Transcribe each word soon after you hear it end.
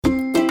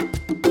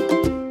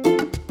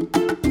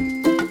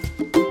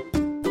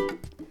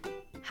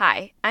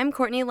Hi, I'm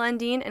Courtney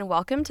Lundeen, and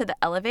welcome to the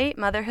Elevate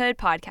Motherhood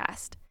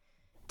podcast.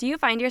 Do you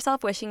find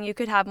yourself wishing you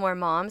could have more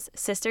moms,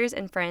 sisters,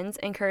 and friends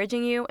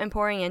encouraging you and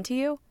pouring into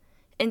you,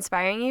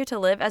 inspiring you to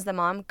live as the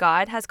mom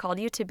God has called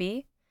you to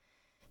be?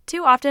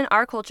 Too often,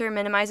 our culture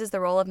minimizes the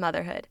role of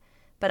motherhood,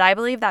 but I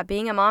believe that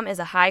being a mom is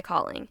a high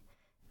calling,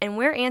 and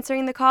we're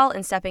answering the call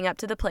and stepping up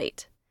to the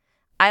plate.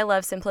 I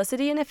love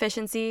simplicity and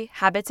efficiency,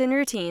 habits and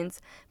routines,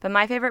 but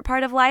my favorite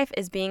part of life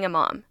is being a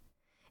mom.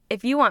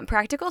 If you want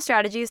practical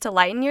strategies to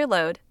lighten your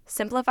load,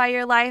 simplify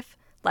your life,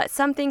 let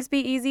some things be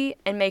easy,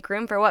 and make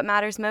room for what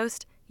matters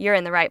most, you're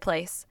in the right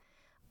place.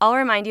 I'll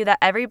remind you that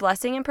every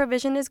blessing and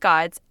provision is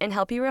God's and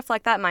help you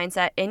reflect that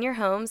mindset in your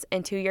homes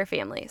and to your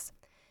families.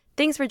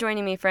 Thanks for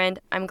joining me, friend.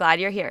 I'm glad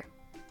you're here.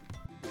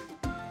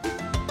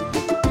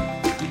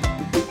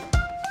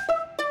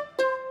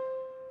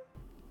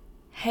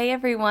 Hey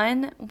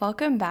everyone,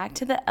 welcome back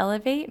to the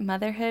Elevate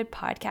Motherhood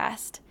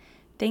podcast.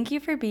 Thank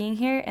you for being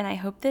here, and I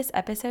hope this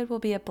episode will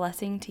be a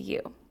blessing to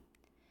you.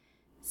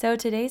 So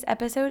today's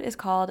episode is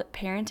called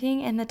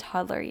Parenting in the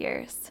Toddler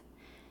Years.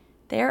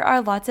 There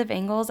are lots of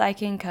angles I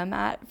can come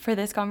at for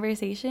this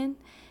conversation,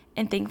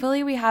 and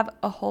thankfully we have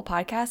a whole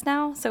podcast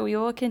now, so we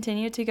will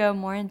continue to go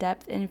more in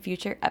depth in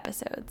future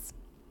episodes.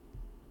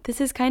 This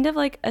is kind of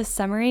like a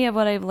summary of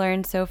what I've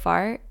learned so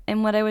far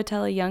and what I would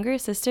tell a younger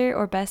sister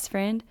or best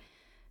friend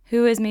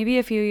who is maybe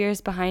a few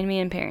years behind me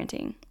in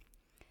parenting.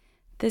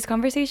 This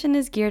conversation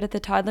is geared at the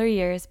toddler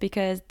years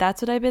because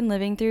that's what I've been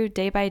living through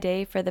day by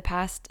day for the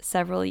past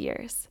several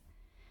years.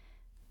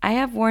 I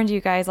have warned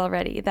you guys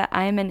already that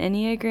I am an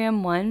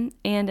Enneagram 1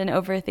 and an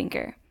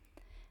overthinker.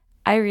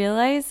 I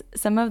realize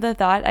some of the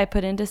thought I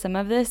put into some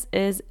of this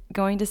is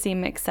going to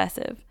seem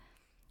excessive,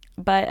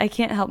 but I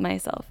can't help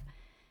myself.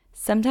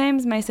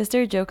 Sometimes my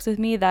sister jokes with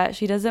me that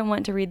she doesn't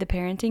want to read the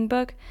parenting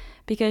book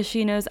because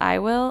she knows I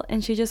will,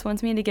 and she just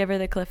wants me to give her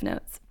the Cliff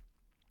Notes.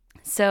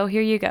 So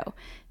here you go.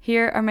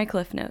 Here are my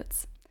Cliff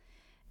Notes.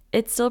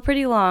 It's still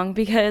pretty long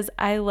because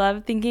I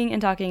love thinking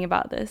and talking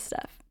about this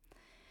stuff.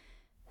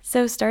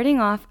 So starting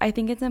off, I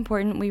think it's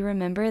important we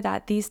remember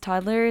that these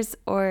toddlers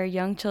or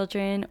young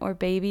children or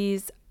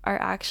babies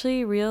are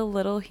actually real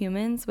little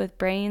humans with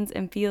brains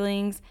and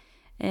feelings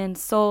and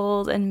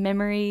souls and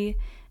memory,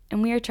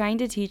 and we are trying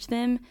to teach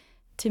them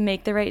to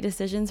make the right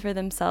decisions for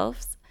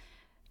themselves,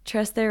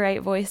 trust their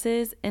right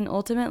voices, and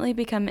ultimately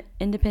become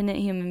independent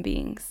human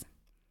beings.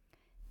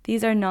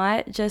 These are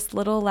not just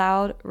little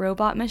loud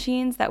robot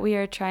machines that we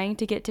are trying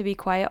to get to be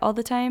quiet all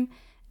the time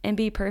and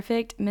be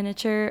perfect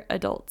miniature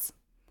adults.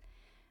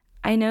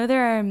 I know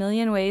there are a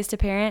million ways to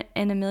parent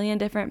and a million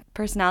different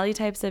personality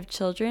types of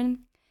children,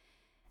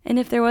 and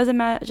if there was a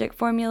magic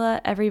formula,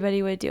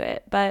 everybody would do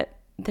it, but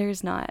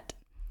there's not.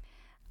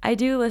 I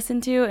do listen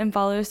to and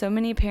follow so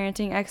many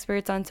parenting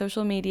experts on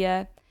social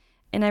media,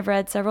 and I've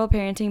read several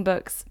parenting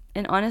books,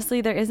 and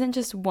honestly, there isn't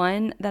just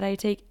one that I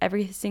take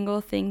every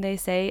single thing they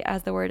say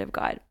as the word of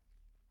God.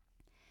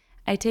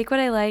 I take what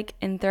I like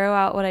and throw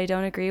out what I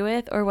don't agree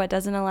with or what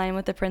doesn't align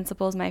with the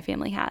principles my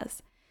family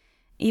has.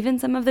 Even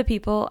some of the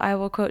people I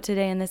will quote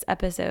today in this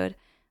episode,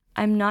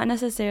 I'm not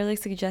necessarily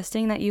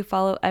suggesting that you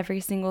follow every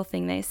single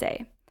thing they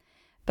say,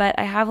 but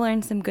I have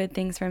learned some good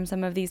things from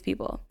some of these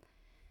people.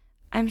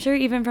 I'm sure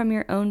even from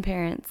your own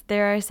parents,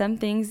 there are some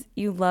things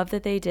you love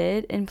that they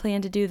did and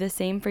plan to do the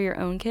same for your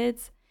own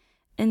kids,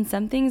 and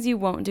some things you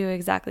won't do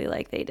exactly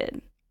like they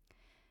did.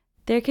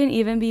 There can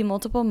even be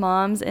multiple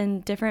moms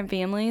in different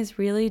families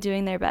really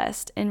doing their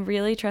best and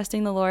really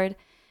trusting the Lord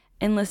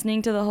and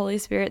listening to the Holy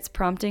Spirit's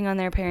prompting on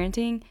their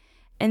parenting,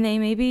 and they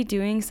may be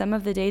doing some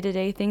of the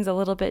day-to-day things a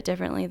little bit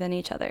differently than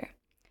each other.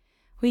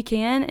 We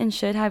can and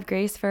should have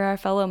grace for our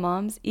fellow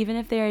moms, even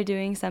if they are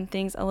doing some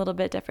things a little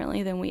bit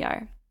differently than we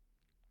are.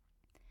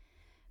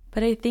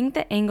 But I think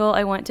the angle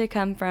I want to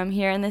come from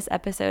here in this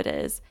episode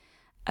is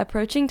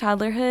approaching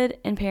toddlerhood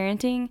and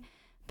parenting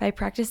by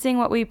practicing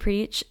what we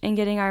preach and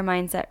getting our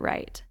mindset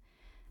right,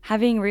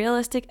 having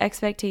realistic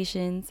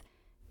expectations,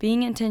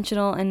 being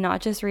intentional and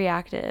not just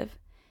reactive,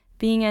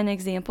 being an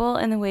example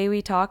in the way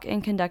we talk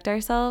and conduct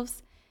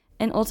ourselves,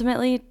 and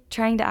ultimately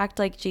trying to act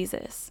like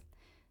Jesus,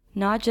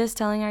 not just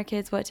telling our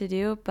kids what to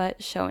do,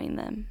 but showing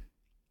them.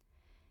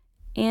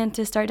 And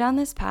to start down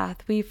this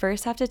path, we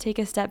first have to take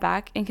a step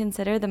back and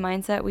consider the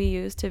mindset we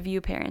use to view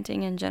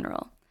parenting in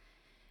general.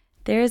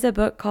 There is a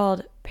book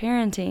called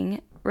Parenting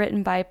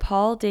written by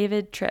Paul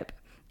David Tripp,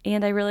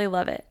 and I really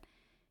love it.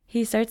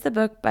 He starts the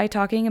book by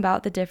talking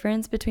about the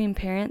difference between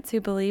parents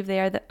who believe they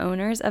are the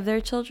owners of their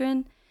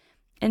children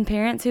and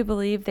parents who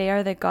believe they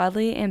are the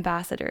godly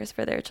ambassadors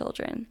for their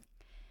children.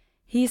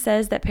 He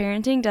says that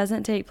parenting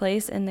doesn't take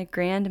place in the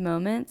grand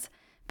moments,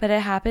 but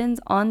it happens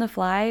on the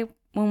fly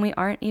when we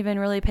aren't even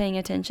really paying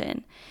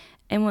attention,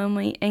 and when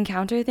we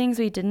encounter things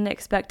we didn't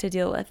expect to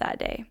deal with that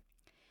day.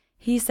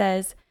 He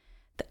says,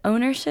 the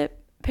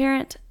ownership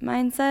parent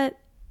mindset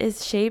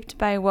is shaped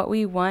by what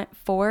we want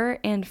for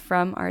and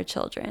from our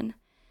children.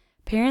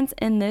 Parents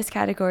in this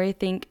category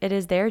think it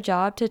is their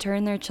job to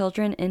turn their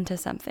children into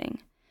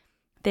something.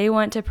 They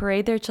want to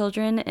parade their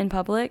children in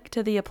public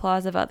to the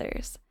applause of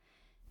others.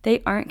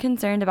 They aren't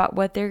concerned about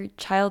what their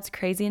child's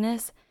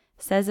craziness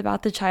says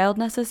about the child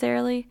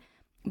necessarily,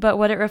 but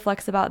what it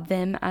reflects about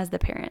them as the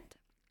parent.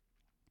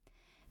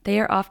 They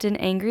are often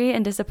angry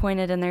and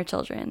disappointed in their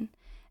children,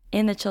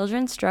 and the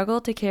children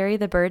struggle to carry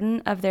the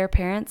burden of their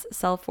parents'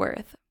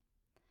 self-worth.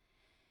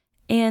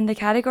 And the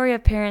category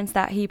of parents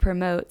that he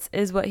promotes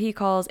is what he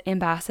calls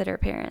ambassador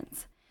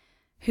parents,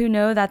 who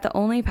know that the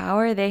only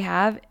power they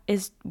have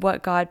is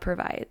what God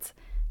provides.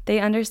 They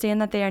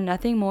understand that they are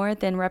nothing more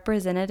than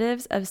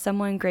representatives of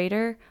someone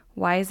greater,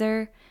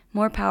 wiser,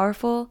 more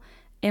powerful,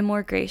 and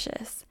more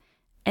gracious,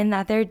 and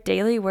that their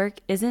daily work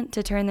isn't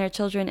to turn their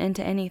children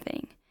into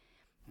anything.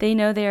 They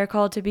know they are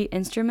called to be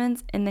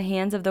instruments in the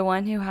hands of the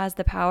one who has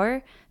the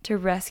power to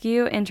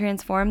rescue and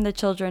transform the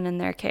children in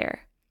their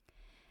care.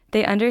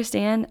 They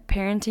understand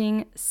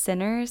parenting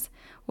sinners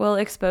will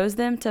expose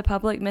them to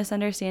public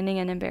misunderstanding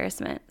and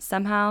embarrassment,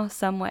 somehow,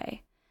 some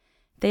way.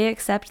 They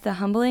accept the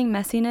humbling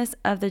messiness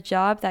of the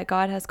job that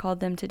God has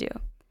called them to do.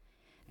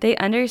 They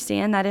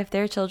understand that if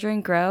their children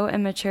grow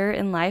and mature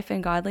in life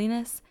and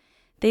godliness,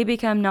 they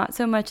become not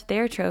so much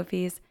their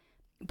trophies,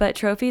 but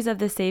trophies of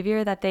the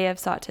Savior that they have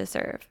sought to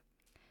serve.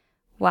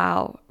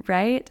 Wow,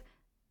 right?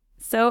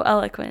 So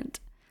eloquent.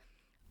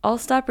 I'll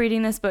stop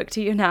reading this book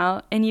to you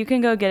now, and you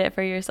can go get it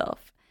for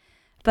yourself.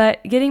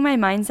 But getting my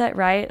mindset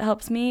right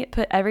helps me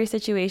put every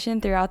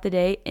situation throughout the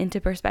day into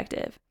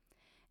perspective.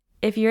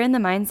 If you're in the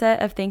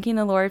mindset of thanking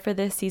the Lord for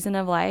this season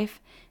of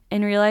life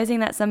and realizing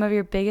that some of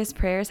your biggest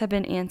prayers have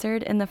been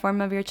answered in the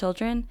form of your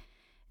children,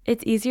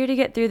 it's easier to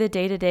get through the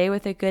day-to-day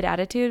with a good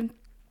attitude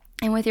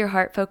and with your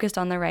heart focused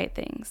on the right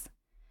things.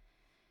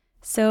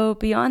 So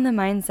beyond the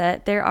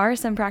mindset, there are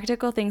some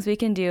practical things we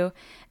can do,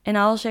 and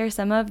I'll share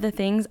some of the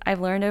things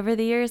I've learned over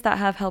the years that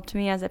have helped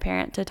me as a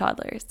parent to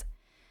toddlers.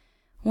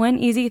 One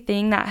easy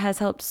thing that has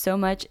helped so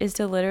much is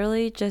to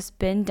literally just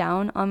bend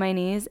down on my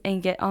knees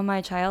and get on my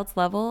child's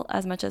level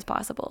as much as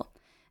possible,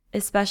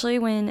 especially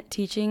when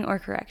teaching or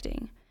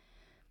correcting.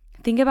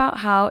 Think about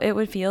how it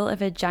would feel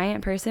if a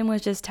giant person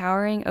was just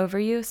towering over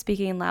you,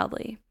 speaking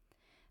loudly.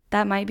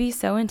 That might be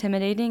so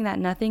intimidating that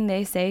nothing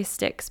they say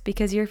sticks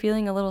because you're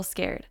feeling a little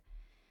scared.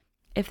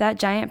 If that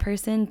giant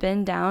person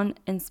bend down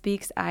and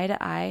speaks eye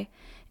to eye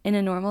in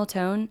a normal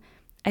tone,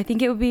 I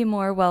think it would be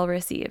more well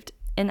received,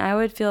 and I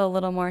would feel a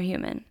little more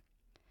human.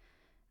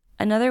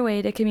 Another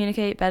way to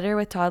communicate better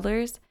with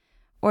toddlers,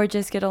 or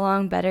just get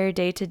along better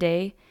day to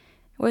day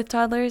with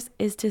toddlers,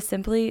 is to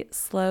simply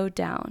slow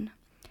down.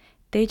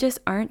 They just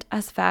aren't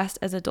as fast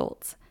as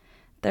adults.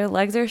 Their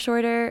legs are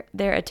shorter,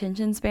 their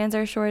attention spans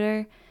are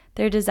shorter,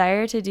 their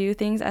desire to do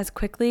things as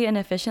quickly and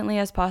efficiently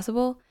as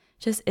possible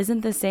just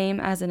isn't the same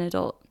as an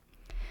adult.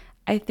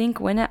 I think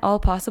when at all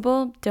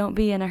possible, don't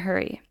be in a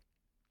hurry.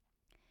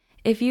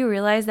 If you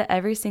realize that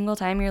every single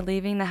time you're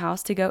leaving the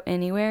house to go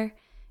anywhere,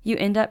 you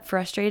end up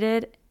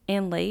frustrated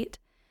and late,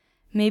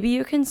 maybe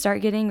you can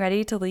start getting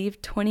ready to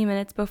leave 20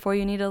 minutes before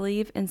you need to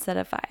leave instead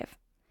of 5.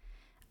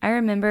 I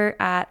remember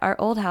at our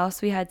old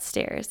house we had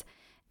stairs,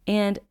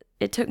 and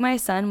it took my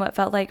son what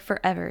felt like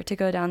forever to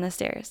go down the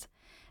stairs.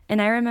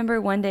 And I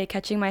remember one day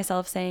catching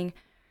myself saying,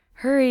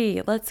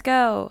 "Hurry, let's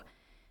go."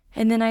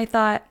 And then I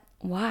thought,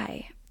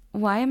 why?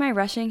 Why am I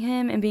rushing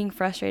him and being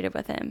frustrated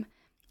with him?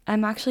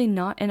 I'm actually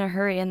not in a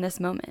hurry in this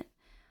moment.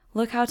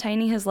 Look how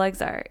tiny his legs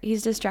are.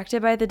 He's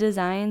distracted by the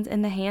designs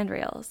and the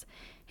handrails.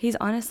 He's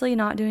honestly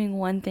not doing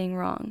one thing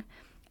wrong.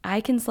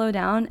 I can slow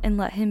down and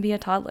let him be a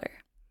toddler.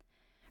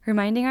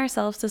 Reminding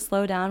ourselves to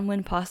slow down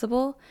when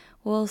possible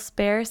will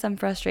spare some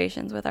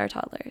frustrations with our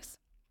toddlers.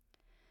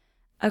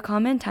 A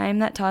common time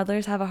that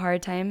toddlers have a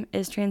hard time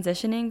is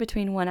transitioning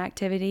between one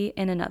activity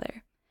and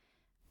another.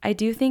 I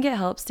do think it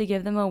helps to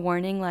give them a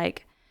warning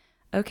like,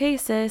 "Okay,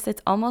 sis,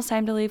 it's almost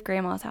time to leave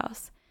Grandma's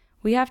house.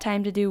 We have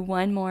time to do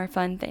one more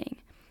fun thing.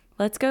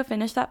 Let's go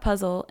finish that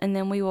puzzle and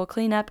then we will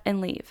clean up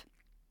and leave."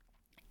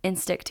 And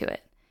stick to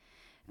it.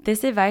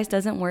 This advice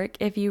doesn't work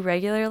if you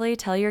regularly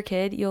tell your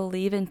kid you'll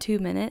leave in 2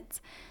 minutes,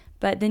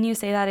 but then you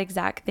say that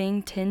exact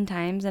thing 10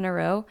 times in a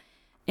row,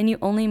 and you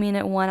only mean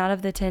it 1 out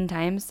of the 10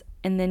 times,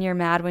 and then you're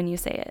mad when you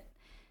say it.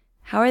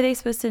 How are they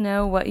supposed to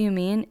know what you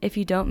mean if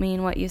you don't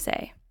mean what you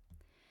say?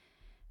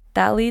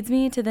 That leads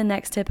me to the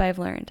next tip I've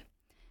learned.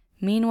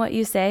 Mean what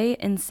you say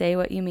and say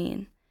what you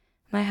mean.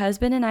 My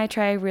husband and I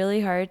try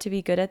really hard to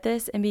be good at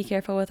this and be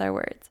careful with our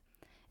words.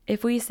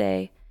 If we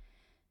say,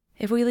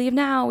 "If we leave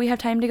now, we have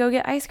time to go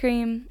get ice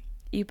cream,"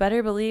 you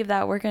better believe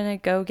that we're going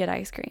to go get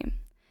ice cream.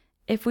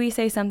 If we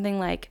say something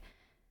like,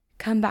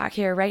 "Come back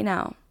here right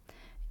now,"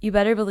 you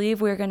better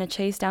believe we're going to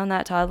chase down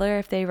that toddler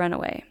if they run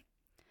away.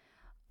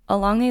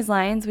 Along these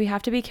lines, we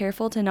have to be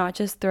careful to not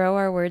just throw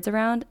our words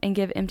around and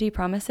give empty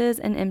promises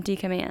and empty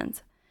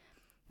commands.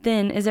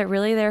 Then, is it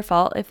really their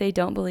fault if they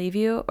don't believe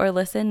you or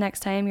listen next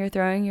time you're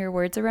throwing your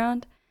words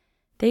around?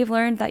 They've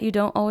learned that you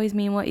don't always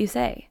mean what you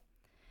say.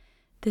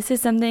 This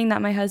is something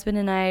that my husband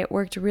and I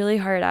worked really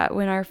hard at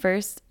when our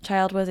first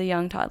child was a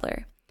young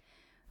toddler.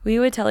 We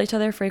would tell each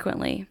other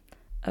frequently,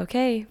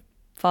 "Okay,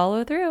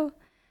 follow through."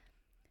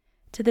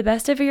 To the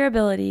best of your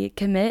ability,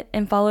 commit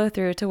and follow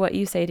through to what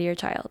you say to your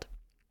child.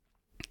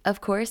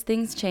 Of course,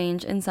 things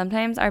change, and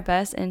sometimes our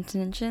best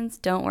intentions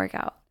don't work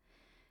out.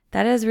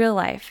 That is real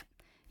life.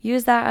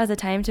 Use that as a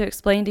time to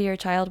explain to your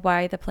child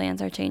why the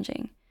plans are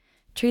changing.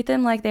 Treat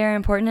them like they are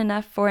important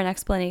enough for an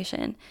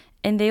explanation,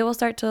 and they will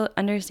start to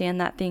understand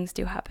that things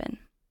do happen.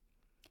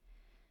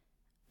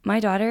 My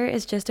daughter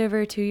is just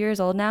over 2 years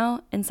old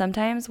now, and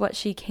sometimes what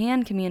she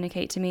can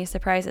communicate to me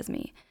surprises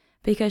me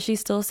because she's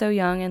still so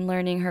young and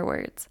learning her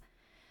words.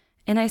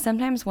 And I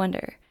sometimes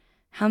wonder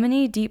how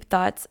many deep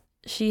thoughts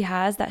she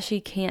has that she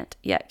can't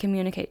yet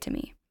communicate to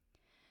me.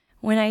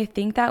 When I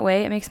think that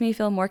way, it makes me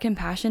feel more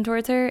compassion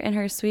towards her and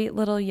her sweet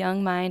little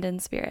young mind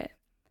and spirit.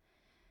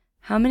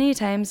 How many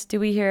times do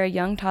we hear a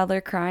young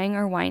toddler crying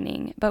or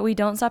whining, but we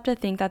don't stop to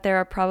think that there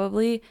are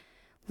probably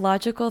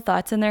logical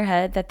thoughts in their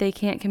head that they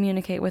can't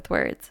communicate with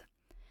words?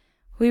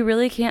 We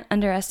really can't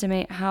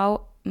underestimate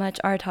how much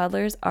our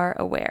toddlers are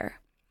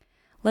aware.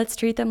 Let's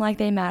treat them like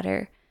they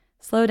matter.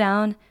 Slow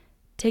down,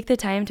 take the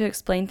time to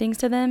explain things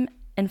to them,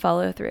 and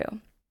follow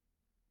through.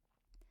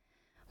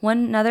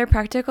 Another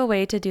practical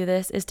way to do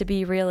this is to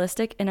be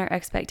realistic in our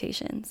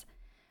expectations.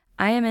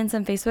 I am in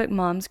some Facebook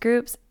moms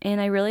groups,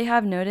 and I really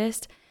have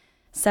noticed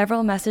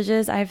several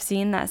messages I've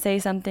seen that say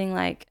something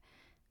like,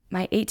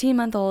 "My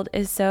 18-month-old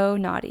is so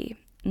naughty,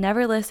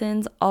 never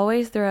listens,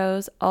 always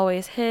throws,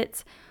 always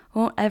hits,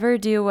 won't ever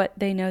do what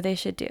they know they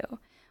should do.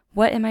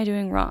 What am I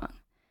doing wrong?"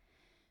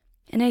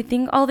 And I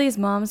think all these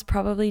moms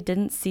probably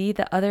didn't see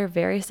the other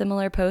very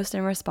similar posts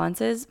and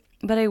responses,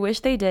 but I wish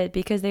they did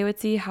because they would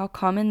see how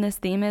common this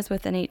theme is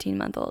with an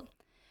 18-month-old.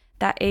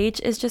 That age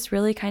is just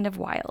really kind of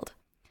wild.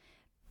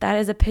 That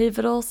is a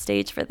pivotal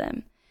stage for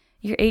them.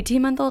 Your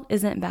 18-month-old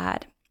isn't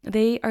bad.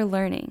 They are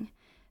learning.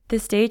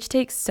 This stage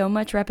takes so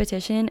much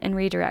repetition and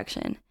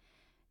redirection.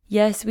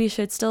 Yes, we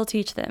should still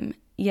teach them.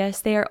 Yes,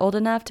 they are old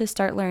enough to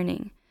start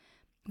learning.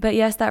 But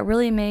yes, that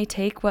really may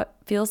take what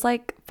feels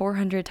like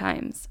 400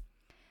 times.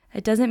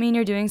 It doesn't mean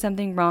you're doing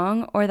something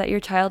wrong or that your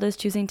child is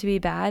choosing to be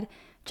bad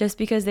just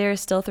because they are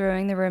still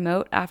throwing the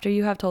remote after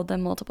you have told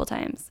them multiple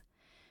times.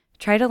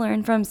 Try to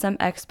learn from some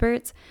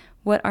experts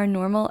what are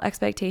normal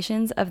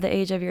expectations of the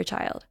age of your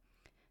child.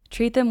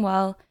 Treat them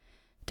well.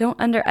 Don't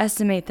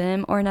underestimate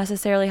them or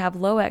necessarily have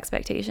low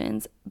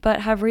expectations,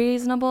 but have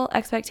reasonable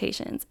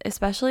expectations,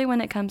 especially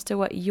when it comes to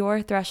what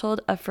your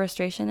threshold of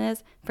frustration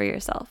is for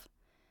yourself.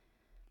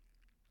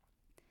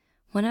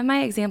 One of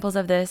my examples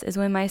of this is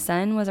when my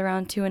son was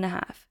around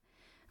 2.5.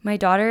 My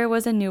daughter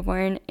was a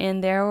newborn,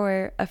 and there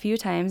were a few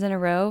times in a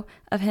row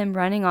of him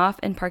running off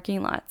in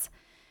parking lots.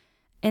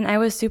 And I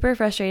was super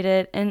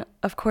frustrated and,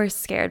 of course,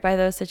 scared by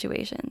those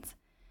situations.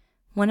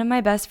 One of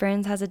my best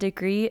friends has a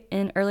degree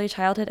in early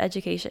childhood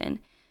education.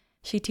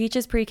 She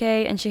teaches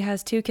pre-K, and she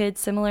has 2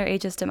 kids similar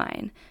ages to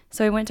mine.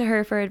 So I went to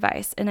her for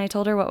advice, and I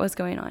told her what was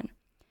going on.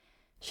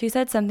 She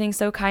said something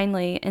so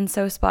kindly and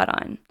so spot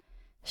on.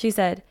 She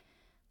said,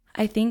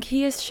 "I think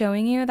he is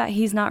showing you that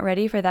he's not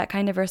ready for that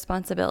kind of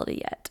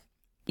responsibility yet.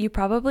 You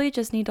probably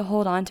just need to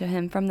hold on to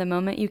him from the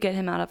moment you get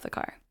him out of the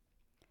car."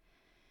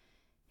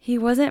 He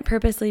wasn't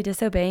purposely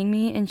disobeying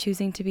me and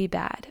choosing to be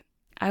bad.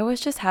 I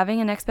was just having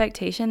an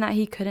expectation that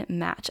he couldn't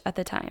match at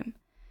the time.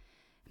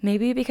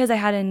 Maybe because I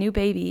had a new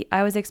baby,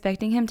 I was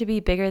expecting him to be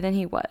bigger than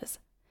he was.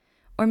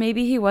 Or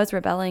maybe he was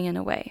rebelling in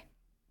a way.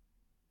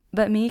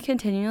 But me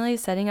continually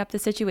setting up the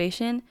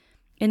situation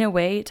in a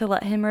way to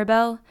let him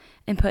rebel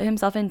and put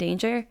himself in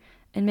danger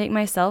and make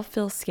myself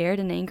feel scared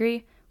and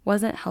angry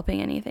wasn't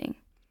helping anything.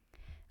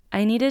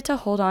 I needed to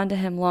hold on to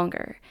him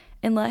longer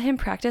and let him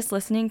practice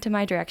listening to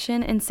my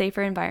direction in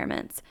safer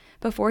environments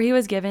before he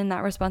was given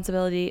that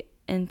responsibility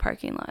in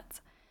parking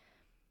lots.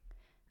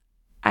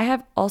 I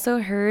have also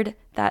heard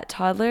that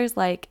toddlers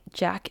like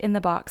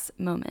jack-in-the-box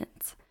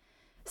moments.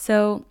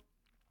 So,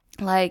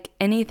 like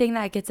anything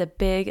that gets a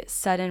big,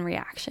 sudden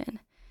reaction.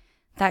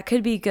 That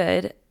could be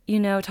good. You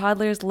know,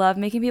 toddlers love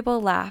making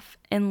people laugh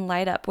and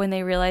light up when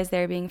they realize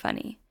they're being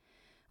funny.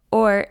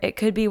 Or it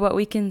could be what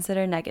we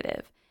consider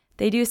negative.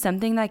 They do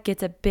something that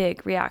gets a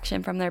big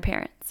reaction from their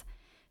parents.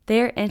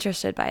 They are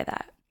interested by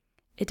that.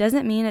 It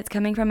doesn't mean it's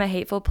coming from a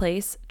hateful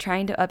place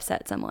trying to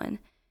upset someone.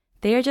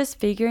 They are just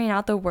figuring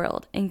out the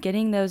world, and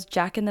getting those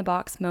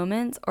jack-in-the-box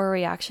moments or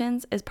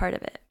reactions is part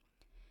of it.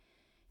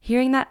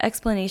 Hearing that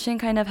explanation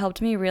kind of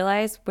helped me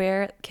realize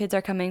where kids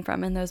are coming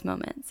from in those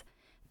moments.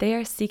 They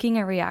are seeking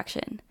a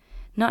reaction,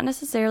 not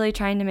necessarily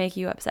trying to make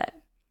you upset.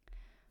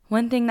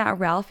 One thing that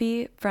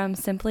Ralphie from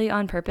Simply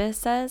on Purpose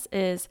says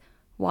is,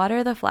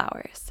 "Water the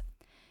flowers."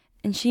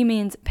 And she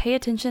means pay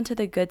attention to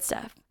the good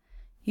stuff.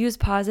 Use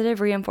positive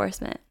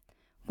reinforcement.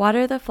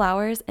 Water the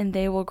flowers and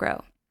they will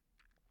grow.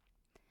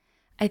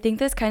 I think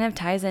this kind of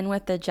ties in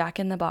with the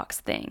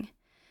jack-in-the-box thing.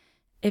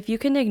 If you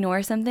can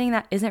ignore something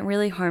that isn't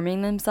really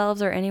harming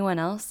themselves or anyone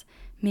else,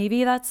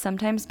 maybe that's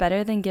sometimes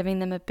better than giving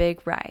them a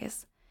big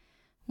rise.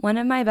 One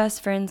of my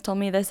best friends told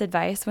me this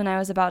advice when I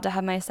was about to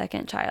have my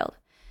second child.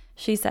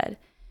 She said,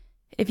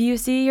 "If you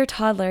see your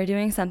toddler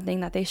doing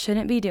something that they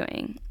shouldn't be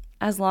doing,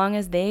 as long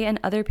as they and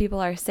other people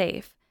are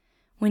safe,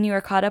 when you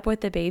are caught up with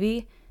the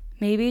baby,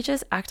 maybe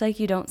just act like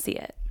you don't see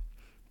it."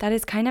 That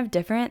is kind of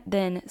different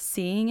than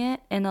seeing it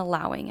and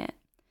allowing it.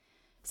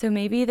 So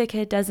maybe the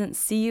kid doesn't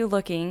see you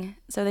looking,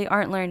 so they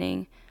aren't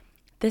learning.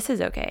 This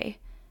is okay.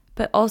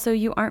 But also,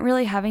 you aren't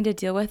really having to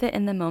deal with it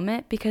in the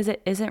moment because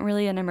it isn't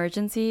really an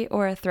emergency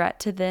or a threat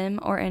to them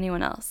or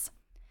anyone else.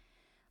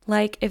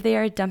 Like if they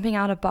are dumping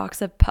out a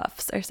box of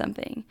puffs or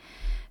something,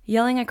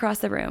 yelling across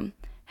the room,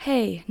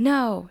 "Hey,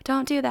 no,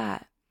 don't do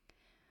that."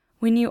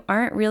 When you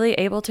aren't really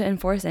able to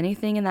enforce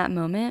anything in that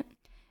moment,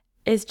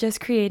 it's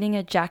just creating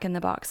a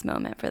jack-in-the-box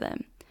moment for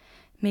them.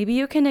 Maybe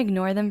you can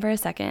ignore them for a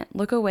second,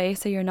 look away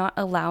so you're not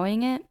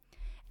allowing it,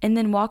 and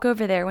then walk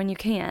over there when you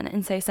can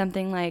and say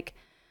something like,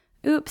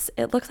 "Oops,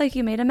 it looks like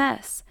you made a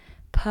mess.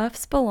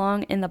 Puffs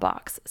belong in the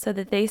box so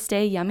that they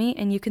stay yummy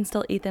and you can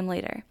still eat them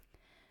later.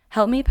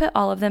 Help me put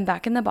all of them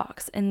back in the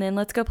box and then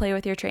let's go play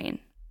with your train."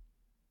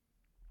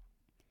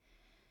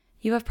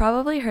 You have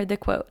probably heard the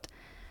quote,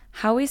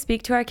 "How we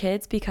speak to our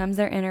kids becomes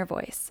their inner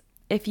voice."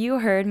 If you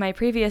heard my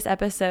previous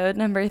episode,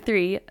 number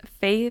 3,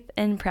 Faith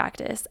and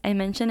Practice, I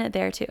mention it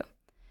there too.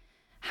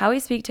 How we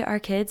speak to our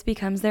kids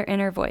becomes their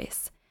inner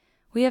voice.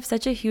 We have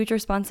such a huge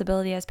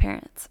responsibility as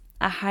parents,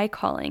 a high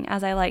calling,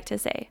 as I like to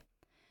say.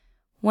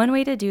 One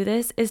way to do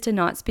this is to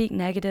not speak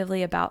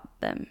negatively about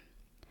them.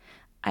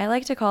 I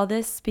like to call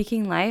this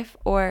speaking life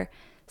or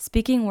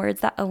speaking words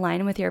that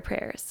align with your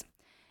prayers.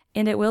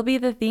 And it will be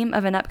the theme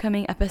of an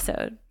upcoming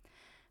episode.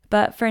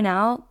 But for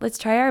now, let's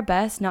try our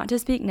best not to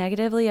speak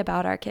negatively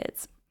about our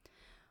kids.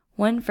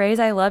 One phrase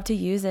I love to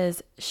use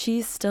is,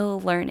 "She's still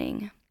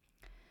learning."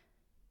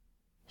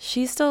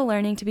 "She's still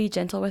learning to be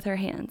gentle with her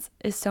hands"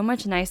 is so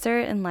much nicer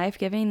and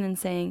life-giving than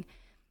saying,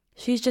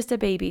 "She's just a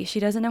baby, she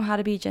doesn't know how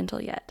to be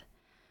gentle yet."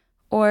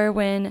 Or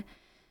when,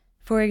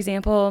 for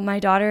example, my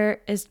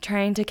daughter is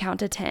trying to count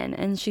to 10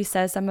 and she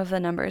says some of the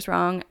numbers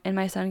wrong and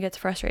my son gets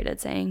frustrated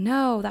saying,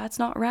 "No, that's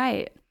not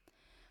right."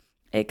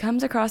 It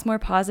comes across more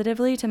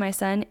positively to my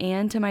son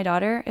and to my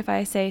daughter if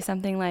I say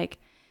something like,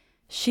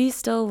 "She's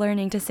still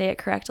learning to say it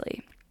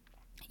correctly.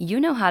 You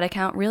know how to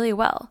count really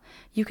well.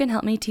 You can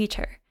help me teach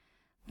her.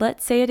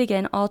 Let's say it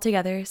again all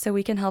together so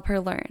we can help her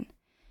learn."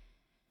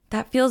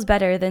 That feels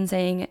better than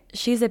saying,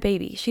 "She's a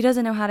baby. She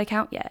doesn't know how to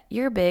count yet.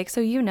 You're big, so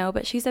you know,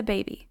 but she's a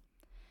baby."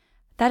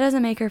 That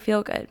doesn't make her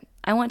feel good.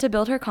 I want to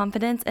build her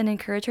confidence and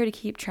encourage her to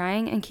keep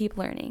trying and keep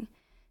learning.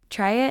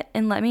 Try it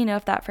and let me know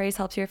if that phrase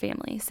helps your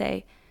family.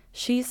 Say,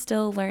 "She's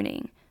still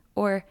learning,"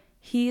 or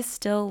 "He's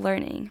still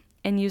learning,"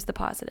 and use the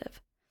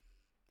positive.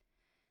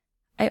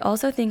 I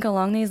also think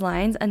along these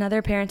lines,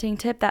 another parenting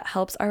tip that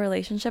helps our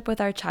relationship with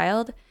our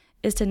child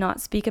is to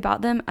not speak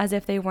about them as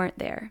if they weren't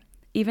there,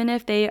 even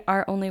if they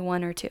are only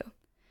 1 or 2.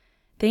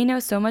 They know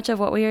so much of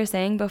what we are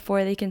saying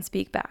before they can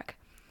speak back.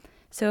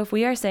 So if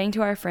we are saying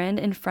to our friend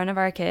in front of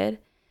our kid,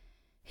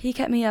 "He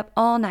kept me up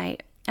all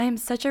night. I am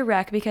such a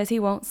wreck because he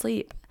won't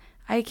sleep.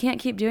 I can't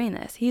keep doing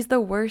this. He's the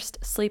worst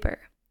sleeper."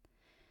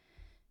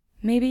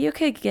 Maybe you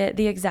could get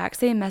the exact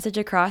same message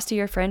across to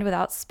your friend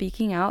without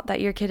speaking out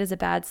that your kid is a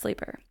bad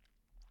sleeper.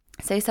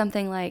 Say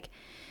something like,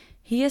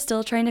 "He is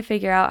still trying to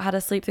figure out how to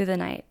sleep through the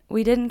night.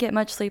 We didn't get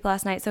much sleep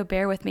last night, so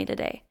bear with me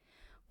today.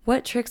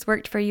 What tricks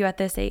worked for you at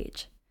this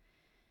age?"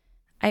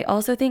 I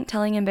also think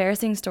telling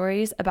embarrassing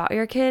stories about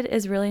your kid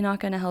is really not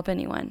going to help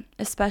anyone,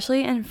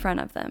 especially in front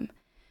of them.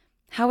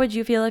 How would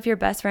you feel if your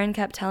best friend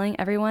kept telling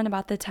everyone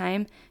about the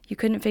time you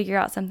couldn't figure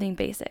out something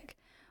basic,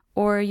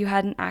 or you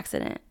had an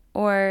accident,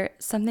 or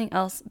something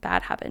else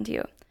bad happened to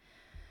you?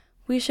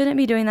 We shouldn't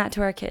be doing that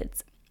to our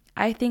kids.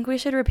 I think we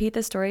should repeat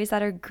the stories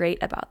that are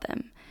great about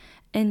them,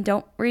 and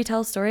don't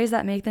retell stories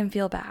that make them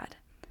feel bad.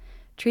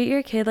 Treat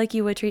your kid like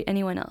you would treat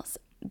anyone else.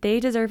 They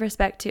deserve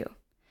respect too.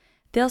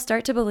 They'll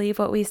start to believe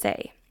what we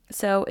say.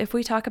 So if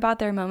we talk about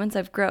their moments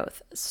of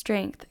growth,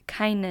 strength,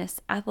 kindness,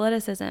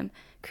 athleticism,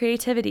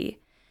 creativity,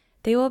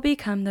 they will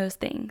become those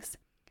things.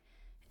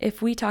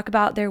 If we talk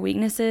about their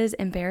weaknesses,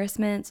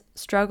 embarrassments,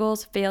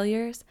 struggles,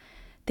 failures,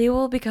 they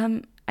will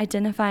become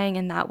identifying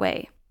in that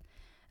way.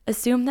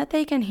 Assume that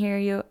they can hear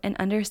you and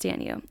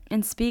understand you,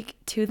 and speak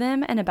to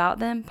them and about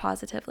them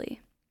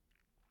positively.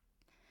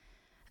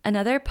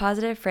 Another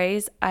positive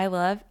phrase I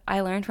love, I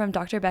learned from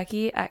Dr.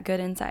 Becky at Good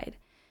Inside.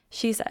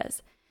 She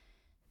says,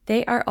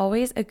 "They are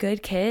always a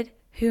good kid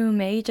who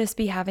may just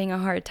be having a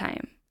hard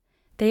time.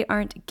 They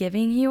aren't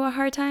giving you a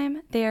hard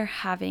time, they are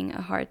having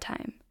a hard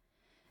time.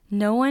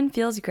 No one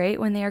feels great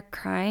when they are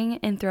crying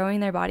and throwing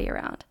their body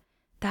around.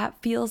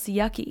 That feels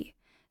yucky.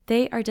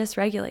 They are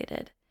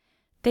dysregulated.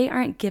 They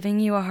aren't giving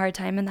you a hard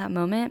time in that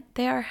moment,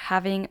 they are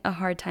having a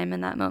hard time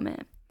in that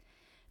moment."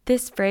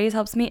 This phrase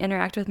helps me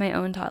interact with my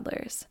own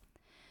toddlers.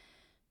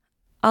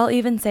 I'll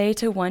even say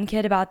to one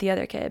kid about the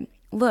other kid,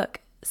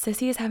 "Look,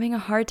 Sissy is having a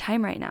hard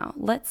time right now.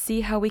 Let's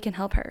see how we can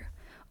help her."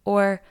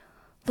 Or,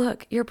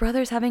 "Look, your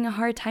brother's having a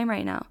hard time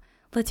right now.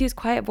 Let's use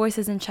quiet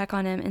voices and check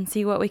on him and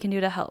see what we can do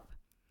to help."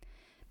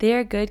 They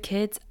are good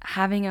kids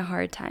having a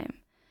hard time.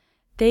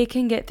 They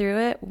can get through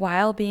it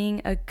while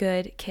being a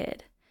good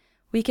kid.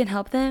 We can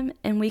help them,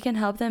 and we can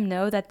help them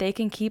know that they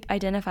can keep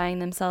identifying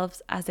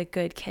themselves as a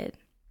good kid.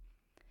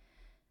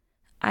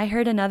 I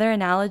heard another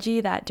analogy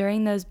that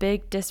during those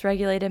big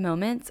dysregulated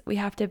moments, we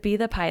have to be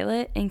the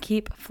pilot and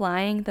keep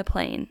flying the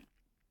plane.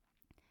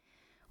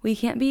 We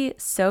can't be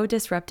so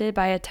disrupted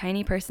by a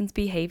tiny person's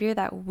behavior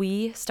that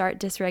we start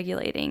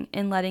dysregulating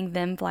and letting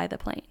them fly the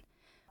plane.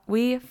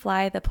 We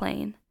fly the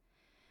plane.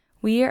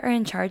 We are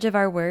in charge of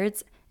our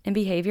words and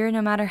behavior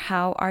no matter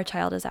how our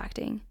child is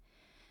acting.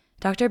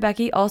 Dr.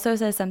 Becky also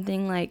says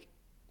something like,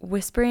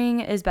 whispering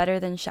is better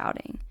than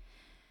shouting.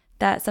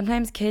 That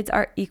sometimes kids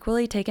are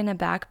equally taken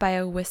aback by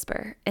a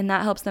whisper, and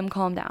that helps them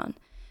calm down.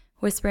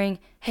 Whispering,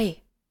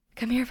 hey,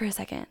 come here for a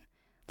second.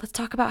 Let's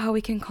talk about how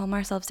we can calm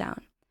ourselves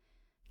down.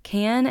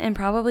 Can and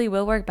probably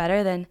will work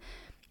better than,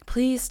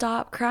 please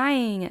stop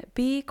crying,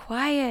 be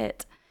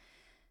quiet.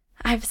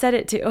 I've said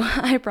it too,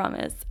 I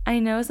promise. I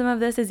know some of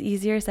this is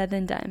easier said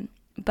than done,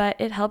 but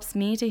it helps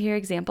me to hear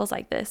examples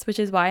like this, which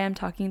is why I'm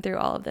talking through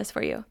all of this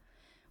for you.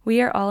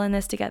 We are all in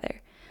this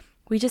together.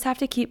 We just have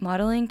to keep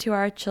modeling to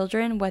our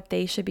children what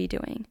they should be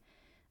doing.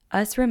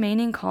 Us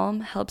remaining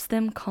calm helps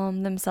them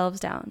calm themselves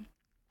down.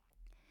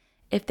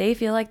 If they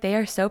feel like they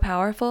are so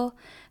powerful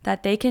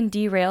that they can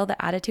derail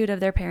the attitude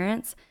of their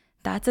parents,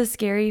 that's a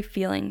scary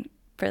feeling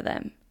for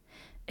them.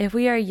 If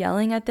we are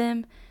yelling at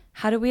them,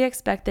 how do we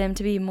expect them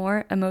to be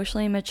more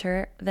emotionally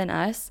mature than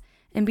us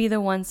and be the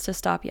ones to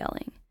stop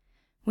yelling?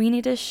 We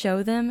need to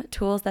show them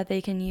tools that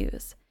they can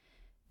use.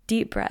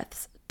 Deep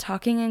breaths,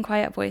 talking in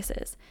quiet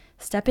voices,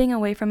 stepping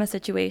away from a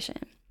situation.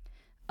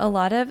 A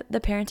lot of the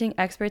parenting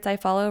experts I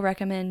follow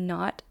recommend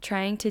not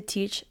trying to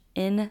teach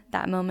in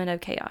that moment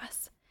of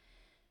chaos.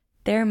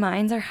 Their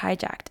minds are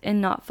hijacked and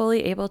not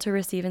fully able to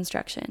receive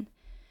instruction.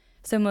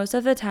 So most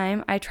of the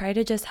time, I try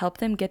to just help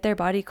them get their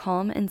body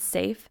calm and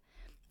safe,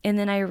 and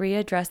then I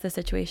readdress the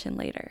situation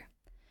later.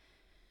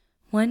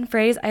 One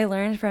phrase I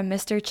learned from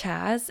Mr.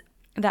 Chaz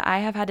that I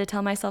have had to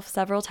tell myself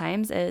several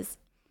times is,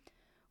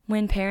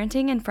 when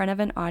parenting in front of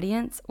an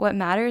audience, what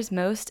matters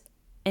most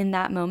in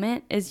that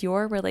moment is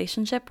your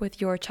relationship with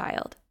your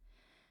child.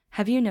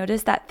 Have you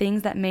noticed that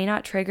things that may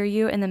not trigger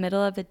you in the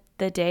middle of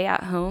the day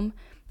at home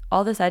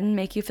all of a sudden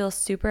make you feel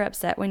super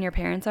upset when your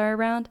parents are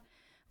around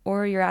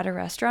or you're at a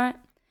restaurant?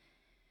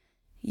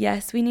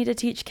 Yes, we need to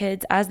teach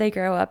kids as they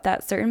grow up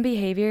that certain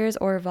behaviors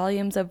or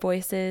volumes of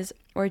voices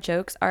or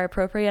jokes are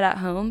appropriate at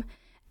home,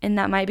 and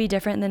that might be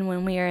different than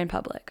when we are in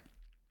public.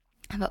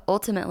 But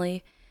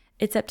ultimately,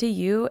 it's up to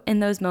you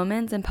in those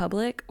moments in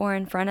public or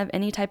in front of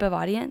any type of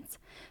audience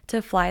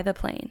to fly the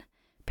plane.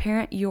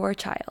 Parent your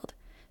child.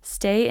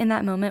 Stay in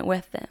that moment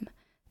with them.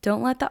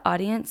 Don't let the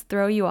audience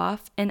throw you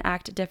off and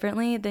act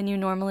differently than you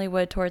normally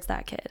would towards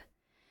that kid.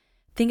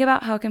 Think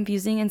about how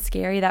confusing and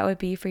scary that would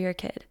be for your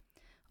kid.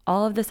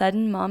 All of a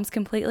sudden, mom's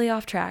completely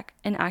off track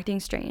and acting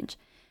strange.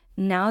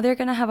 Now they're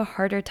going to have a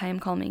harder time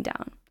calming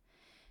down.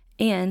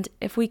 And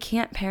if we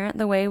can't parent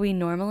the way we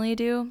normally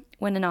do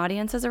when an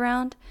audience is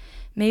around,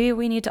 maybe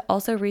we need to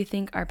also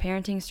rethink our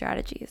parenting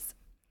strategies.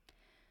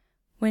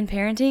 When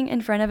parenting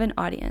in front of an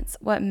audience,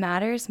 what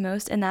matters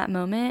most in that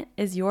moment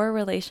is your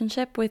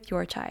relationship with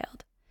your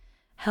child.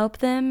 Help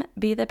them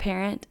be the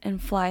parent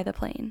and fly the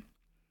plane.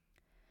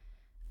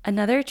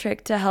 Another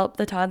trick to help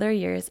the toddler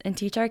years and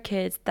teach our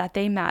kids that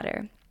they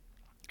matter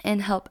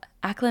and help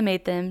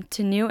acclimate them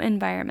to new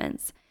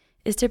environments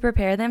is to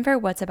prepare them for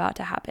what's about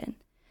to happen.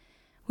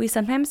 We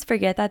sometimes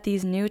forget that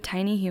these new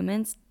tiny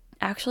humans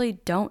actually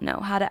don't know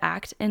how to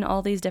act in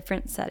all these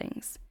different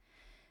settings.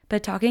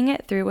 But talking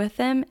it through with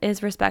them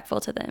is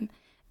respectful to them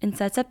and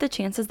sets up the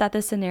chances that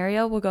the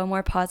scenario will go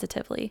more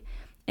positively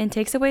and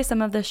takes away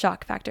some of the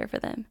shock factor for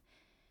them.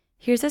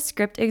 Here's a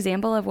script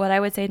example of what I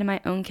would say to my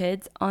own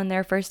kids on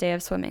their first day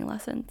of swimming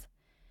lessons.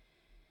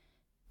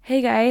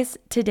 Hey guys,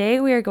 today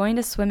we are going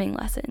to swimming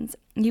lessons.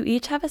 You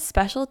each have a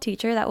special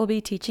teacher that will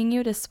be teaching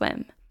you to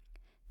swim.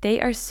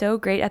 They are so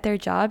great at their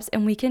jobs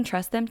and we can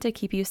trust them to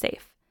keep you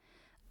safe.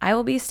 I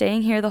will be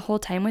staying here the whole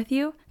time with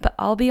you, but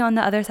I'll be on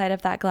the other side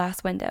of that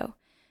glass window.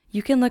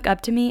 You can look up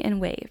to me and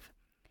wave.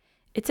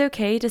 It's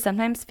okay to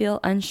sometimes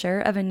feel unsure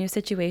of a new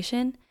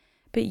situation,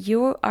 but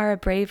you are a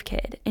brave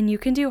kid and you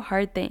can do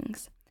hard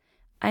things.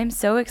 I'm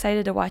so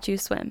excited to watch you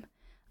swim.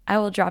 I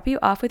will drop you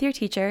off with your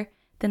teacher,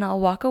 then I'll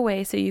walk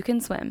away so you can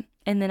swim,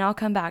 and then I'll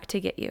come back to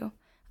get you.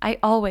 I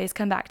always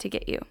come back to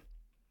get you.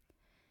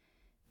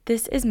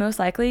 This is most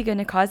likely going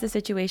to cause the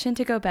situation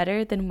to go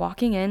better than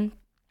walking in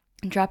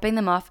and dropping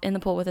them off in the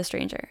pool with a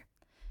stranger.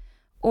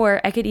 Or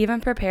I could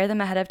even prepare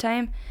them ahead of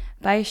time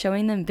by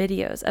showing them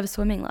videos of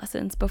swimming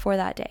lessons before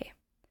that day.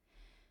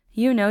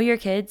 You know your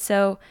kids,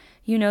 so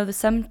you know that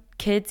some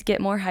kids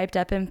get more hyped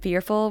up and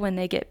fearful when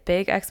they get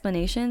big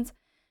explanations,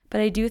 but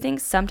I do think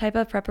some type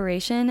of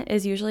preparation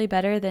is usually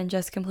better than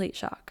just complete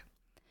shock.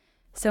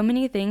 So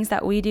many things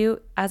that we do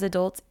as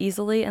adults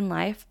easily in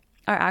life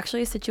are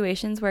actually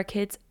situations where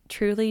kids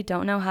truly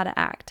don't know how to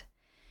act.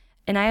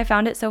 And I have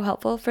found it so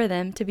helpful for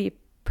them to be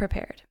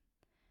prepared.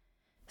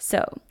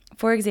 So,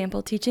 for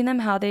example, teaching them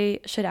how they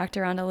should act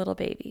around a little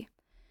baby.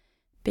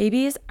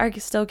 Babies are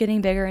still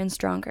getting bigger and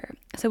stronger,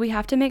 so we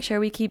have to make sure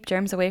we keep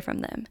germs away from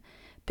them.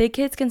 Big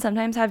kids can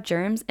sometimes have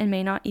germs and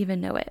may not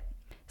even know it.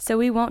 So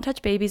we won't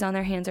touch babies on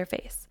their hands or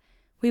face.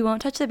 We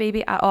won't touch the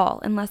baby at all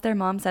unless their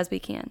mom says we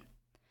can.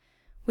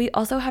 We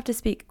also have to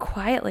speak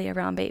quietly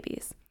around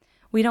babies.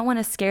 We don't want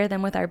to scare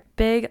them with our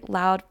big,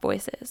 loud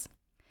voices.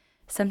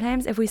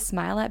 Sometimes if we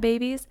smile at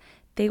babies,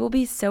 they will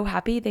be so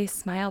happy they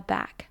smile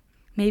back.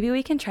 Maybe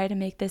we can try to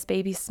make this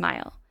baby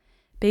smile.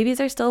 Babies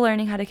are still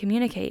learning how to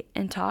communicate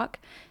and talk,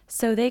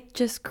 so they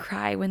just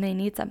cry when they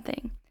need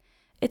something.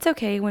 It's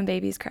okay when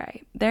babies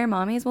cry. Their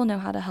mommies will know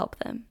how to help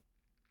them.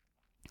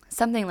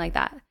 Something like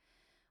that.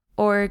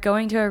 Or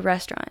going to a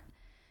restaurant.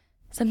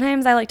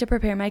 Sometimes I like to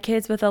prepare my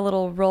kids with a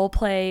little role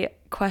play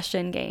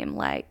question game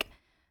like,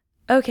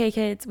 okay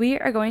kids, we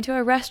are going to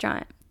a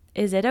restaurant.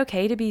 Is it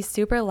okay to be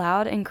super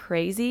loud and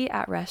crazy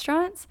at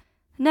restaurants?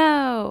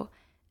 No.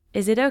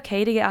 Is it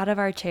okay to get out of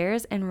our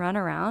chairs and run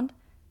around?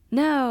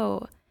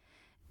 No.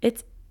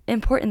 It's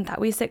important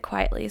that we sit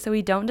quietly so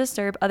we don't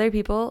disturb other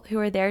people who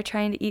are there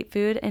trying to eat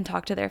food and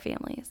talk to their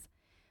families.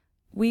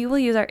 We will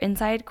use our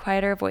inside,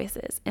 quieter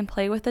voices and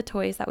play with the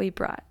toys that we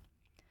brought.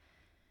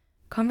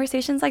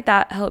 Conversations like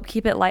that help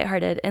keep it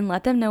lighthearted and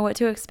let them know what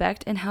to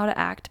expect and how to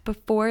act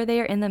before they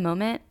are in the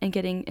moment and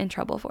getting in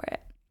trouble for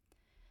it.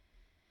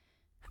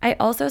 I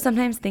also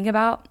sometimes think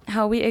about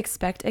how we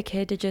expect a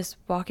kid to just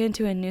walk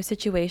into a new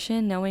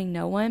situation knowing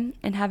no one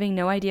and having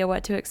no idea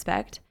what to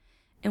expect,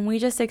 and we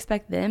just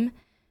expect them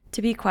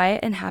to be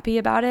quiet and happy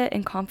about it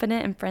and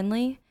confident and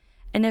friendly,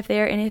 and if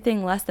they are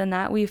anything less than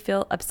that, we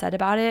feel upset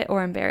about it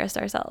or embarrassed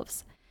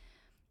ourselves.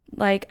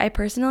 Like, I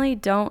personally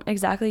don't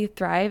exactly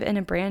thrive in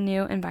a brand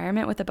new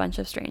environment with a bunch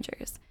of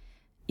strangers,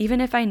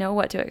 even if I know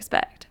what to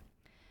expect.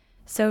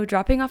 So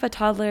dropping off a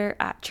toddler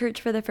at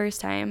church for the first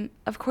time,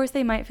 of course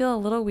they might feel a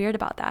little weird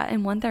about that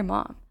and want their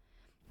mom.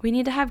 We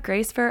need to have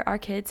grace for our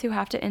kids who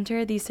have to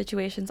enter these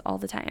situations all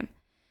the time.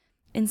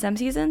 In some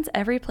seasons,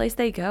 every place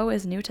they go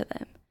is new to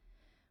them.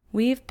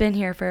 We've been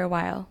here for a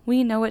while.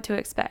 We know what to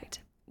expect.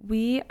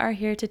 We are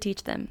here to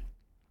teach them.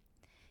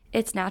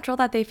 It's natural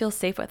that they feel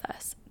safe with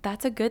us.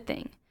 That's a good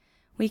thing.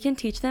 We can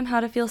teach them how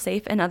to feel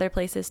safe in other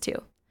places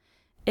too.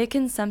 It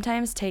can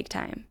sometimes take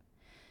time.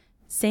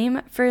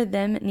 Same for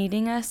them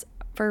needing us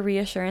for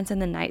reassurance in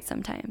the night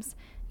sometimes.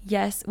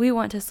 Yes, we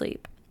want to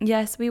sleep.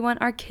 Yes, we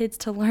want our kids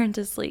to learn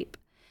to sleep.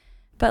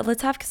 But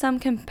let's have some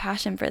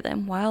compassion for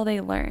them while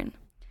they learn.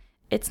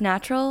 It's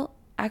natural,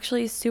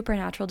 actually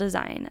supernatural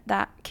design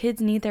that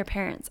kids need their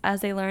parents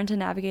as they learn to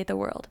navigate the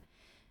world.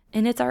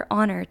 And it's our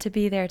honor to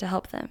be there to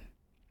help them.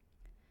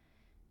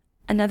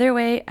 Another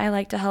way I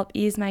like to help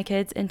ease my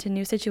kids into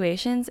new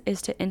situations is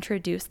to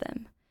introduce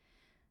them.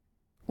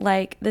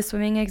 Like the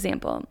swimming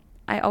example,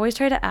 I always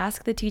try to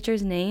ask the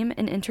teacher's name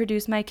and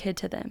introduce my kid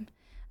to them.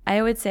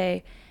 I would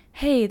say,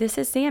 "Hey, this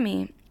is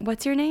Sammy.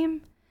 What's your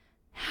name?"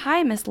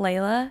 "Hi, Miss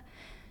Layla.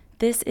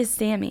 This is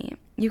Sammy.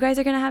 You guys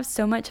are going to have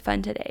so much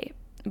fun today,"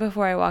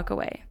 before I walk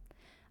away.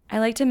 I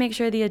like to make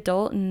sure the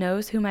adult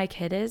knows who my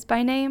kid is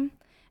by name,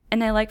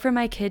 and I like for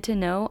my kid to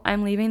know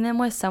I'm leaving them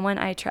with someone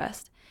I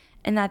trust,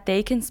 and that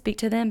they can speak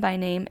to them by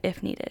name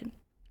if needed.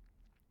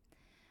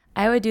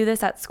 I would do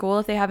this at school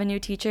if they have a new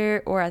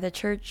teacher, or at the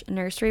church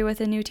nursery with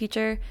a new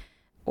teacher,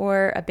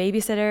 or a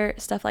babysitter,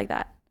 stuff like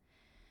that.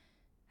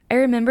 I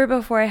remember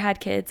before I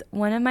had kids,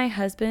 one of my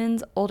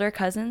husband's older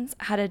cousins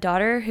had a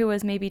daughter who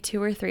was maybe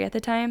 2 or 3 at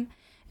the time,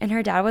 and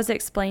her dad was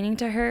explaining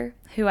to her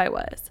who I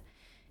was.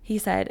 He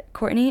said,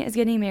 "Courtney is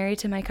getting married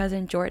to my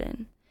cousin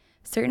Jordan.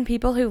 Certain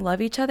people who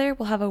love each other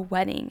will have a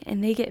wedding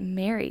and they get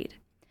married.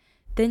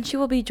 Then she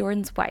will be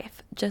Jordan's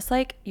wife, just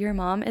like your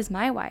mom is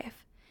my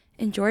wife,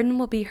 and Jordan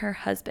will be her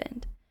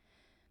husband."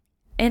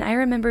 And I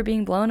remember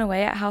being blown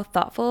away at how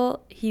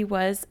thoughtful he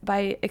was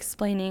by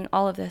explaining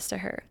all of this to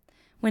her,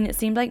 when it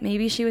seemed like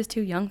maybe she was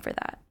too young for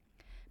that.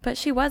 But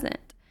she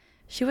wasn't.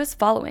 She was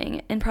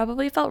following and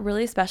probably felt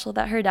really special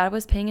that her dad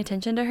was paying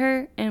attention to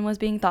her and was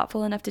being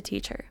thoughtful enough to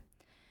teach her.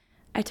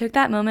 I took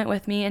that moment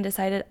with me and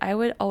decided I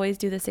would always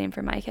do the same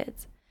for my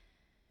kids.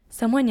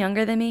 Someone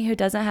younger than me who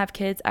doesn't have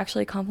kids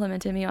actually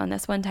complimented me on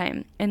this one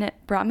time, and it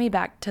brought me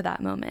back to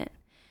that moment.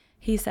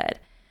 He said,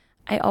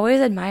 "I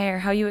always admire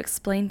how you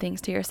explain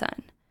things to your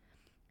son.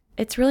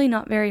 It's really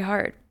not very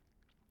hard.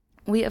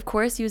 We, of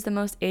course, use the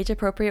most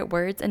age-appropriate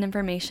words and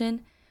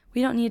information.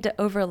 We don't need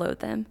to overload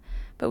them,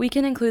 but we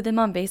can include them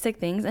on basic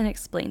things and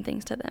explain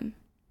things to them."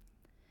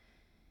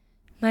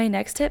 My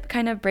next tip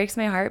kind of breaks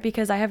my heart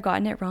because I have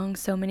gotten it wrong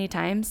so many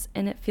times,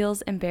 and it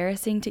feels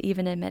embarrassing to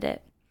even admit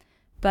it.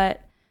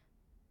 But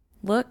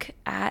look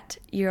at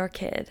your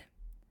kid.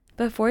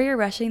 Before you're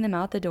rushing them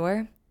out the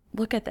door,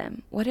 look at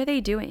them. What are they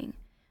doing?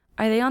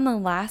 Are they on the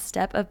last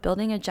step of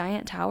building a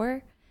giant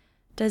tower?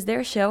 Does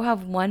their show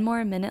have 1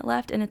 more minute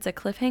left and it's a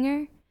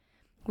cliffhanger?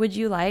 Would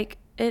you like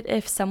it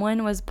if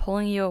someone was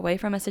pulling you away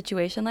from a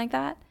situation like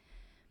that?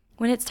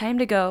 When it's time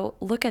to go,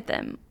 look at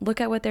them.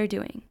 Look at what they're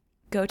doing.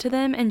 Go to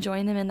them and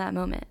join them in that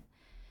moment.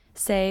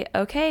 Say,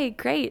 "Okay,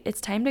 great,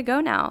 it's time to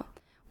go now.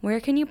 Where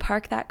can you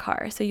park that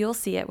car so you'll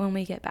see it when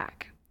we get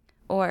back?"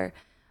 Or,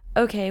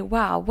 "Okay,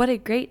 wow, what a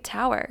great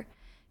tower.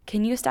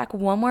 Can you stack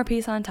 1 more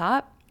piece on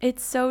top?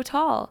 It's so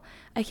tall.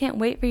 I can't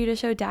wait for you to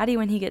show Daddy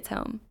when he gets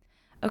home.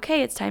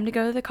 Okay, it's time to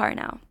go to the car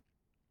now."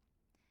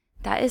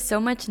 That is so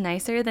much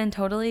nicer than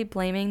totally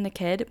blaming the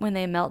kid when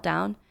they melt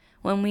down,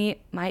 when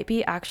we might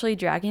be actually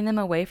dragging them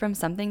away from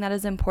something that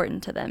is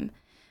important to them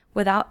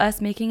without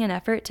us making an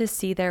effort to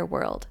see their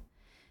world.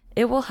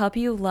 It will help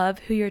you love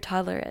who your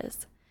toddler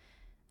is.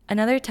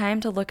 Another time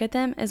to look at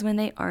them is when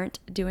they aren't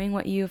doing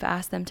what you've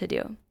asked them to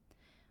do.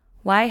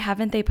 Why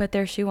haven't they put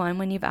their shoe on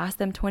when you've asked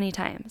them 20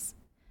 times?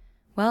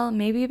 Well,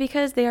 maybe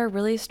because they are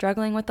really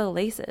struggling with the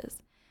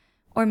laces.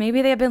 Or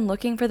maybe they have been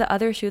looking for the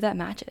other shoe that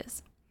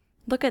matches.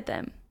 Look at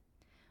them.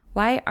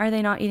 Why are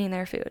they not eating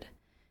their food?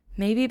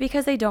 Maybe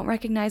because they don't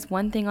recognize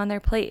one thing on their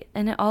plate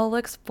and it all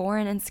looks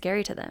foreign and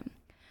scary to them.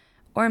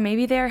 Or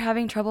maybe they are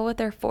having trouble with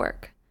their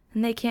fork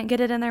and they can't get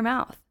it in their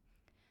mouth.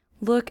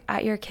 Look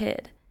at your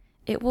kid.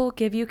 It will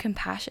give you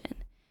compassion.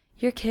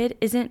 Your kid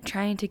isn't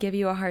trying to give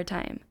you a hard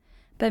time,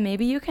 but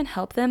maybe you can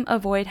help them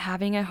avoid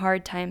having a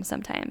hard time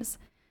sometimes.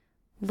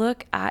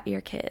 Look at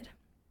your kid.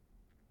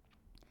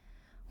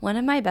 One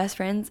of my best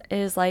friends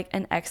is like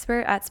an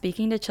expert at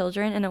speaking to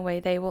children in a way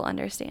they will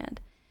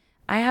understand.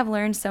 I have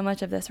learned so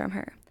much of this from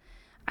her.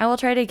 I will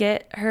try to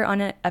get her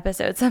on an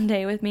episode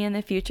someday with me in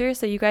the future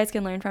so you guys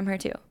can learn from her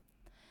too.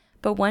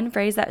 But one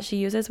phrase that she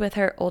uses with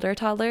her older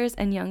toddlers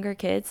and younger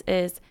kids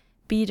is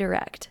be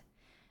direct.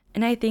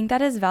 And I think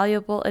that is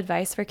valuable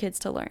advice for kids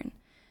to learn.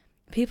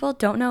 People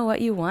don't know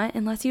what you want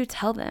unless you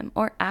tell them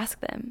or ask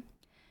them.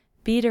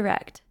 Be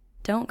direct.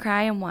 Don't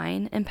cry and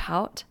whine and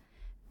pout.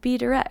 Be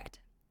direct.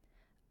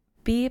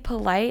 Be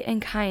polite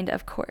and kind,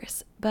 of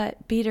course,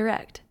 but be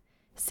direct.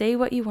 Say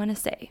what you want to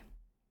say.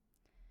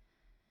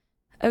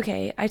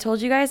 Okay, I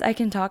told you guys I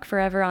can talk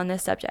forever on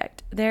this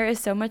subject. There is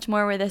so much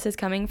more where this is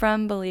coming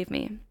from, believe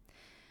me.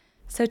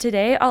 So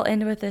today I'll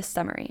end with this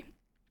summary.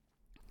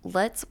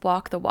 Let's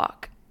walk the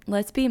walk.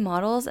 Let's be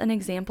models and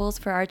examples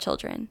for our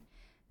children.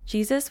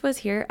 Jesus was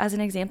here as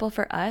an example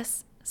for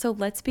us, so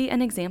let's be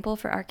an example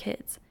for our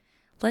kids.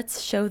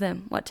 Let's show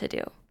them what to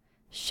do.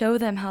 Show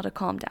them how to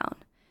calm down.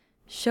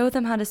 Show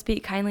them how to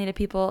speak kindly to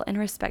people and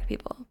respect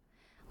people.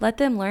 Let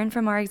them learn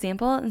from our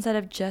example instead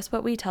of just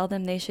what we tell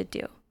them they should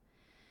do.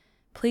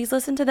 Please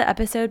listen to the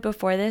episode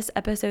before this,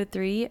 episode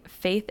 3,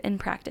 Faith in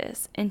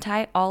Practice, and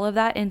tie all of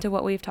that into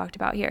what we've talked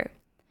about here.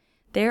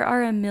 There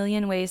are a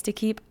million ways to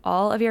keep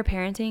all of your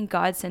parenting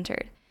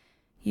God-centered,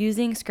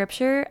 using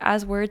scripture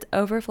as words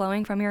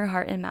overflowing from your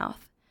heart and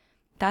mouth.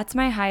 That's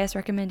my highest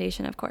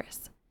recommendation, of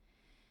course.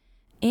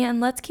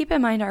 And let's keep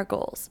in mind our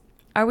goals.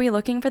 Are we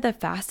looking for the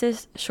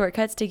fastest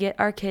shortcuts to get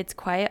our kids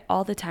quiet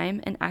all the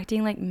time and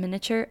acting like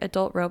miniature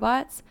adult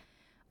robots?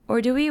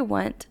 Or do we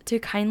want to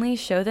kindly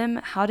show them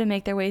how to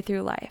make their way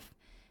through life,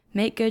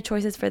 make good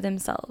choices for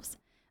themselves,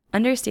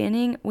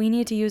 understanding we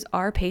need to use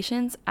our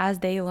patience as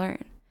they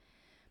learn?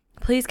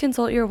 Please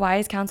consult your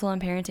wise counsel in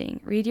parenting,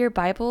 read your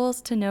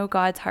Bibles to know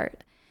God's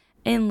heart,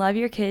 and love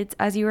your kids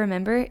as you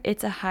remember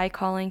it's a high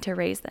calling to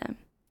raise them.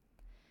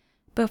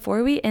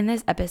 Before we end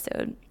this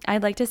episode,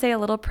 I'd like to say a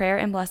little prayer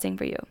and blessing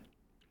for you.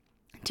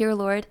 Dear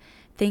Lord,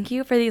 thank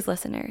you for these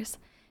listeners.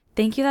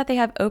 Thank you that they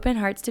have open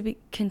hearts to be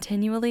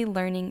continually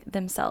learning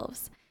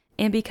themselves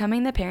and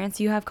becoming the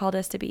parents you have called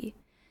us to be.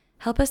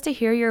 Help us to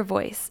hear your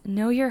voice,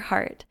 know your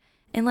heart,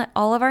 and let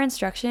all of our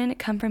instruction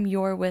come from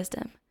your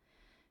wisdom.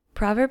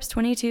 Proverbs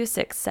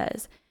 22:6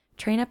 says,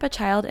 "Train up a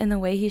child in the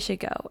way he should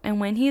go, and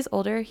when he is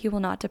older, he will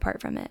not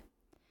depart from it."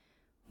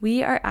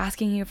 We are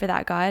asking you for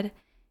that, God.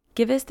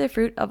 Give us the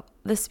fruit of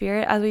the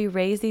Spirit as we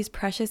raise these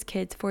precious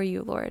kids for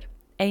you, Lord.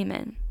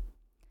 Amen.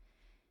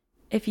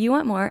 If you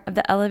want more of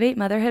the Elevate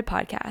Motherhood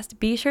podcast,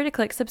 be sure to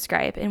click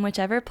subscribe in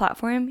whichever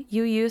platform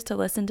you use to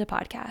listen to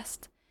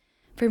podcasts.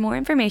 For more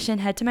information,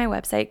 head to my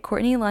website,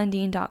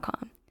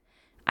 CourtneyLundeen.com.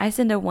 I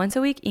send a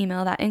once-a-week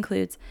email that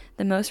includes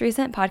the most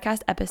recent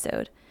podcast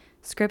episode,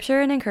 scripture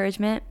and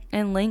encouragement,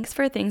 and links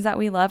for things that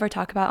we love or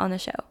talk about on the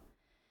show.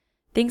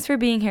 Thanks for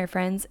being here,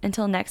 friends.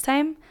 Until next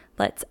time,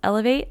 let's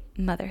elevate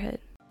motherhood.